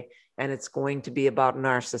Tuesday, and it's going to be about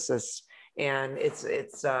narcissists. And it's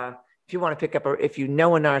if you want to if you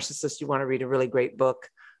know a narcissist, you want to read a really great book.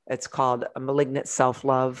 It's called A Malignant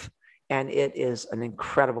Self-Love. And it is an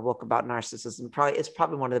incredible book about narcissism. It's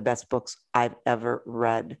probably one of the best books I've ever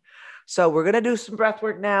read. So we're going to do some breath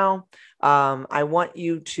work now. I want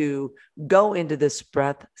you to go into this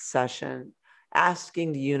breath session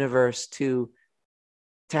asking the universe to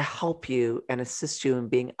help you and assist you in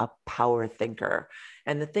being a power thinker.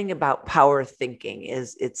 And the thing about power thinking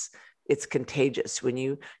is it's contagious. When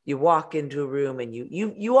you walk into a room, and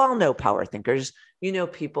you all know power thinkers, you know,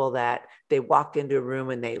 people that they walk into a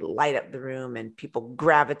room and they light up the room, and people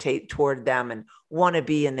gravitate toward them and want to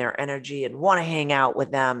be in their energy and want to hang out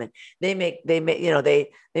with them. And they make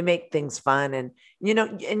things fun. And you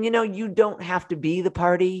don't have to be the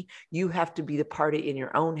party. You have to be the party in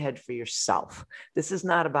your own head for yourself. This is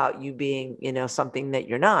not about you being, something that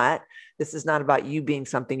you're not. This is not about you being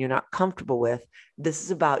something you're not comfortable with. This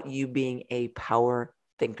is about you being a power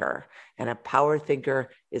thinker. And a power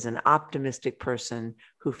thinker is an optimistic person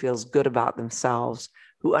who feels good about themselves,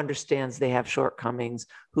 who understands they have shortcomings,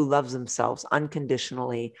 who loves themselves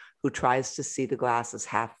unconditionally, who tries to see the glass as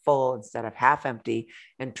half full instead of half empty,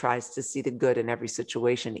 and tries to see the good in every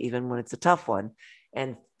situation, even when it's a tough one,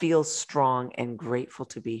 and feels strong and grateful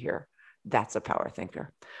to be here. That's a power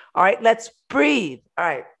thinker. All right, let's breathe. All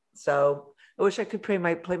right. So I wish I could play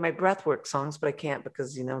my breathwork songs, but I can't,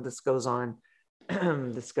 because this goes on.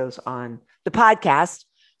 This goes on the podcast.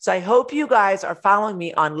 So I hope you guys are following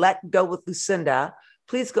me on Let Go with Lucinda.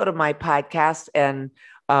 Please go to my podcast and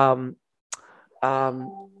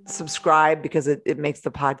subscribe, because it makes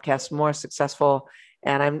the podcast more successful.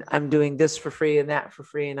 And I'm doing this for free and that for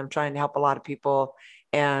free, and I'm trying to help a lot of people.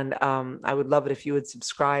 And I would love it if you would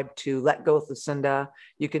subscribe to Let Go with Lucinda.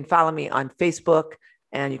 You can follow me on Facebook,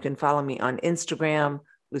 and you can follow me on Instagram,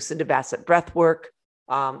 Lucinda Bassett Breathwork,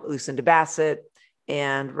 Lucinda Bassett.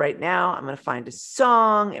 And right now I'm going to find a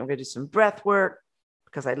song, and we're going to do some breath work,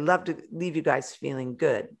 because I love to leave you guys feeling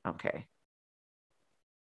good. Okay.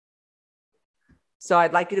 So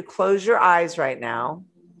I'd like you to close your eyes right now.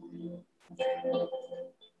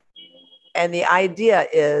 And the idea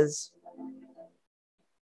is,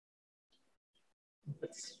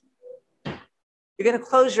 you're going to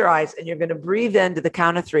close your eyes, and you're going to breathe in to the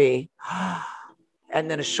count of 3, and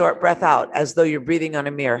then a short breath out, as though you're breathing on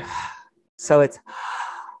a mirror. So it's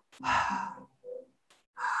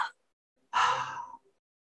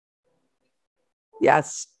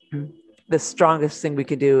yes. The strongest thing we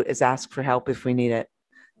could do is ask for help if we need it.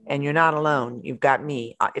 And you're not alone. You've got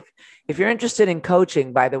me. If you're interested in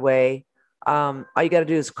coaching, by the way, all you got to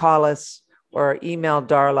do is call us or email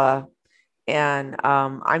Darla. And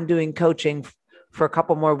I'm doing coaching for a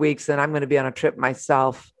couple more weeks, and I'm going to be on a trip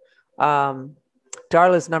myself.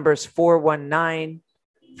 Darla's number is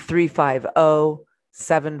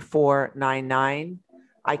 419-350-7499.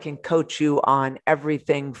 I can coach you on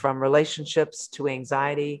everything from relationships to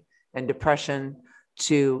anxiety and depression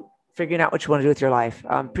to figuring out what you want to do with your life.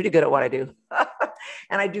 I'm pretty good at what I do.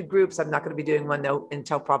 And I do groups. I'm not going to be doing one though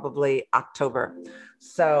until probably October.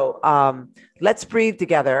 So let's breathe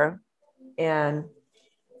together. And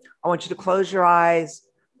I want you to close your eyes,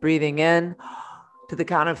 breathing in to the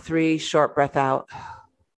count of 3, short breath out.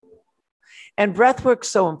 And breath work's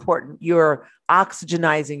so important. You're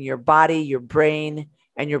oxygenizing your body, your brain,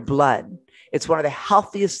 and your blood. It's one of the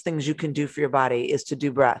healthiest things you can do for your body, is to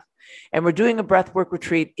do breath. And we're doing a breath work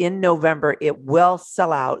retreat in November. It will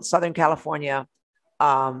sell out, Southern California.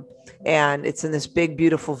 And it's in this big,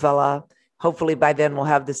 beautiful villa. Hopefully by then we'll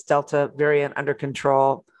have this Delta variant under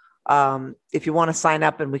control. If you want to sign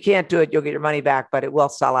up and we can't do it, you'll get your money back, but it will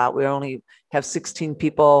sell out. We only have 16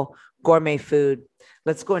 people, gourmet food.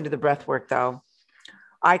 Let's go into the breath work though.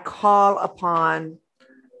 I call upon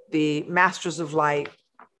the masters of light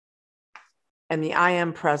and the I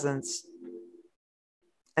am presence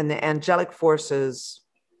and the angelic forces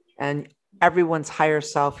and everyone's higher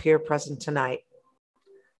self here present tonight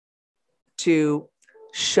to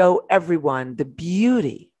show everyone the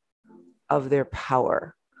beauty of their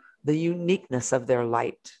power, the uniqueness of their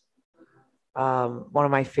light. One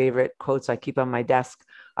of my favorite quotes I keep on my desk: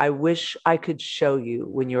 I wish I could show you,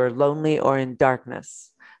 when you're lonely or in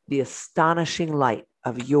darkness, the astonishing light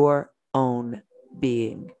of your own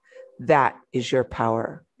being. That is your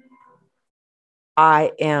power.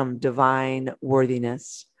 I am divine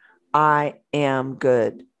worthiness. I am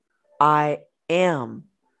good. I am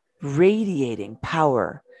radiating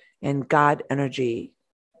power and God energy.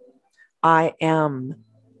 I am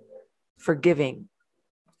forgiving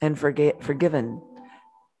and forgiven.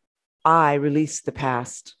 I release the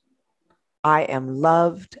past. I am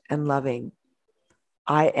loved and loving.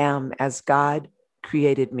 I am as God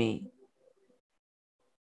created me.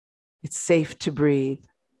 It's safe to breathe,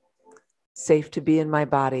 safe to be in my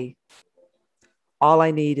body. All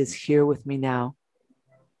I need is here with me now.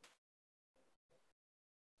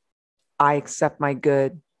 I accept my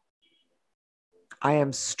good. I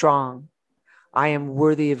am strong. I am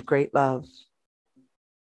worthy of great love.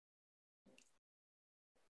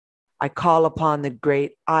 I call upon the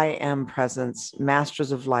great I am presence,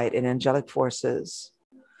 masters of light and angelic forces,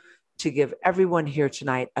 to give everyone here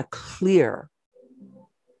tonight a clear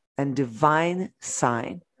and divine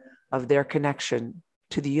sign of their connection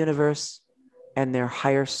to the universe and their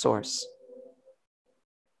higher source.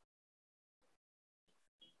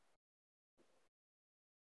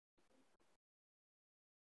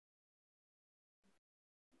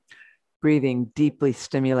 Breathing deeply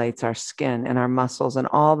stimulates our skin and our muscles and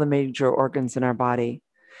all the major organs in our body.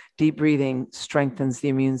 Deep breathing strengthens the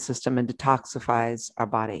immune system and detoxifies our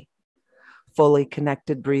body. Fully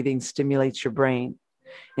connected breathing stimulates your brain,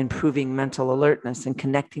 improving mental alertness and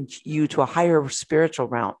connecting you to a higher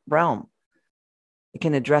spiritual realm. It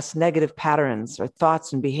can address negative patterns or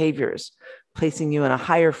thoughts and behaviors, placing you in a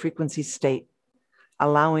higher frequency state,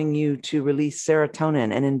 allowing you to release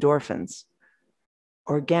serotonin and endorphins,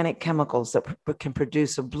 organic chemicals that can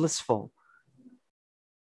produce a blissful,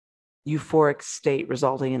 euphoric state,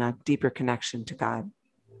 resulting in a deeper connection to God.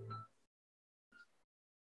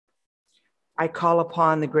 I call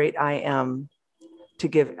upon the great I am to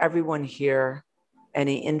give everyone here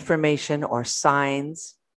any information or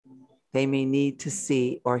signs they may need to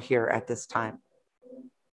see or hear at this time.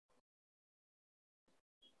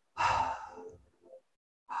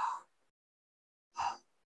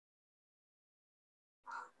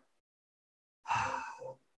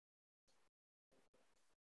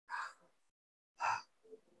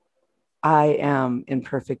 I am in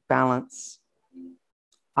perfect balance.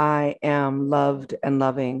 I am loved and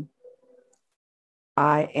loving.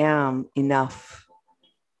 I am enough.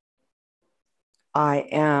 I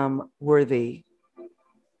am worthy.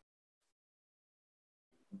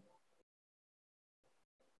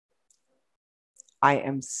 I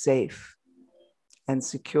am safe and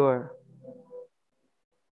secure.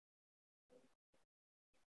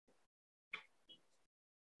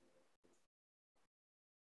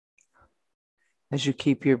 As you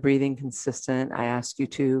keep your breathing consistent, I ask you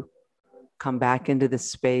to come back into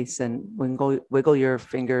this space and wiggle your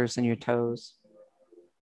fingers and your toes.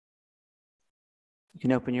 You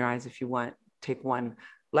can open your eyes if you want. Take one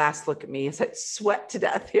last look at me as I sweat to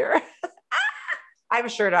death here. I have a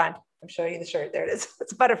shirt on. I'm showing you the shirt. There it is.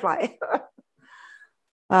 It's a butterfly.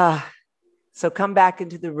 So come back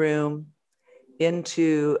into the room,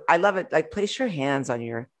 I love it. Like place your hands on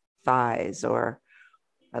your thighs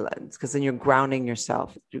because then you're grounding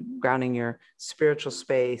yourself, you're grounding your spiritual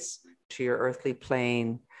space to your earthly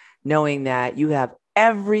plane, knowing that you have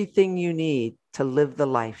everything you need to live the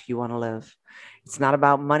life you want to live. It's not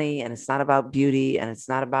about money, and it's not about beauty, and it's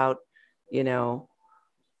not about,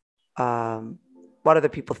 what other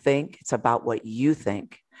people think. It's about what you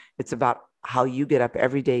think. It's about how you get up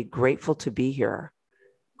every day, grateful to be here,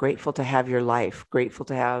 grateful to have your life, grateful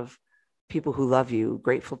to have people who love you,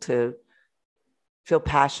 grateful to feel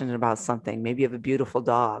passionate about something. Maybe you have a beautiful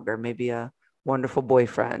dog, or maybe a wonderful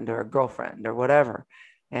boyfriend or a girlfriend or whatever,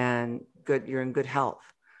 and you're in good health.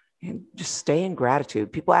 And just stay in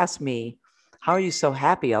gratitude. People ask me, how are you so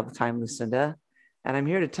happy all the time, Lucinda? And I'm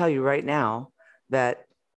here to tell you right now that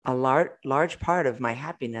a large part of my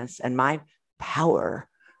happiness and my power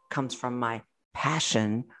comes from my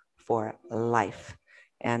passion for life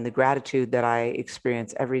and the gratitude that I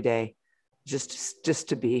experience every day just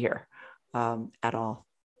to be here at all.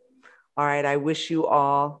 All right. I wish you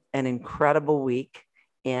all an incredible week.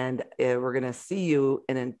 And we're going to see you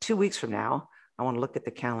in 2 weeks from now. I want to look at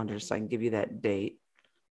the calendar so I can give you that date.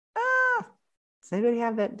 Does anybody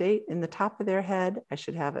have that date in the top of their head? I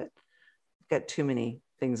should have it. I've got too many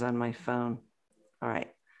things on my phone. All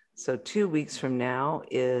right. So 2 weeks from now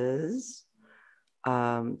is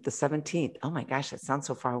the 17th. Oh my gosh, that sounds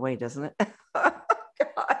so far away, doesn't it? Oh,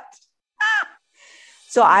 God.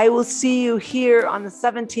 So I will see you here on the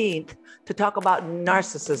 17th to talk about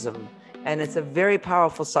narcissism. And it's a very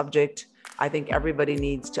powerful subject. I think everybody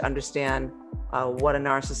needs to understand what a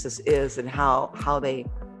narcissist is and how they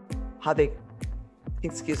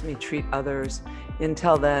treat others.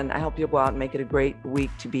 Until then, I hope you'll go out and make it a great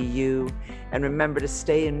week to be you. And remember to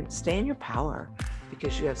stay in your power,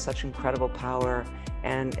 because you have such incredible power,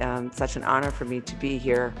 and such an honor for me to be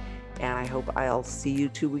here. And I hope I'll see you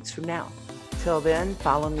 2 weeks from now. Till then,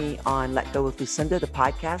 follow me on Let Go with Lucinda, the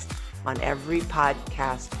podcast, on every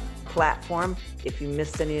podcast platform. If you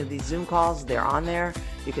missed any of these Zoom calls, they're on there.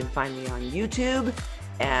 You can find me on YouTube.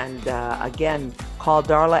 And again, call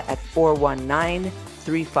Darla at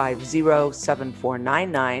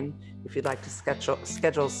 419-350-7499 if you'd like to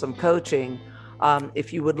schedule some coaching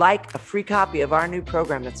If you would like a free copy of our new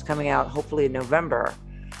program that's coming out hopefully in November,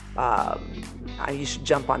 you should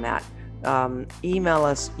jump on that. Email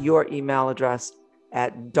us your email address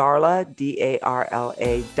at Darla,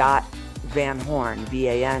 DARLA .vanhorn,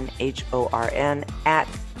 VANHORN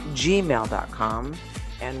 @gmail.com.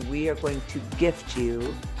 And we are going to gift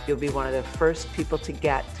you. You'll be one of the first people to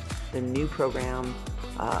get the new program,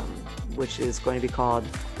 which is going to be called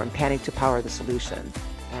From Panic to Power, the Solution.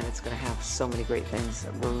 And it's going to have so many great things.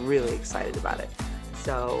 We're really excited about it.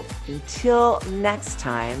 So until next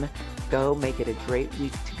time, go make it a great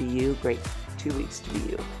week to be you, great 2 weeks to be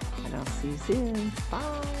you. And I'll see you soon.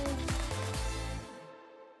 Bye.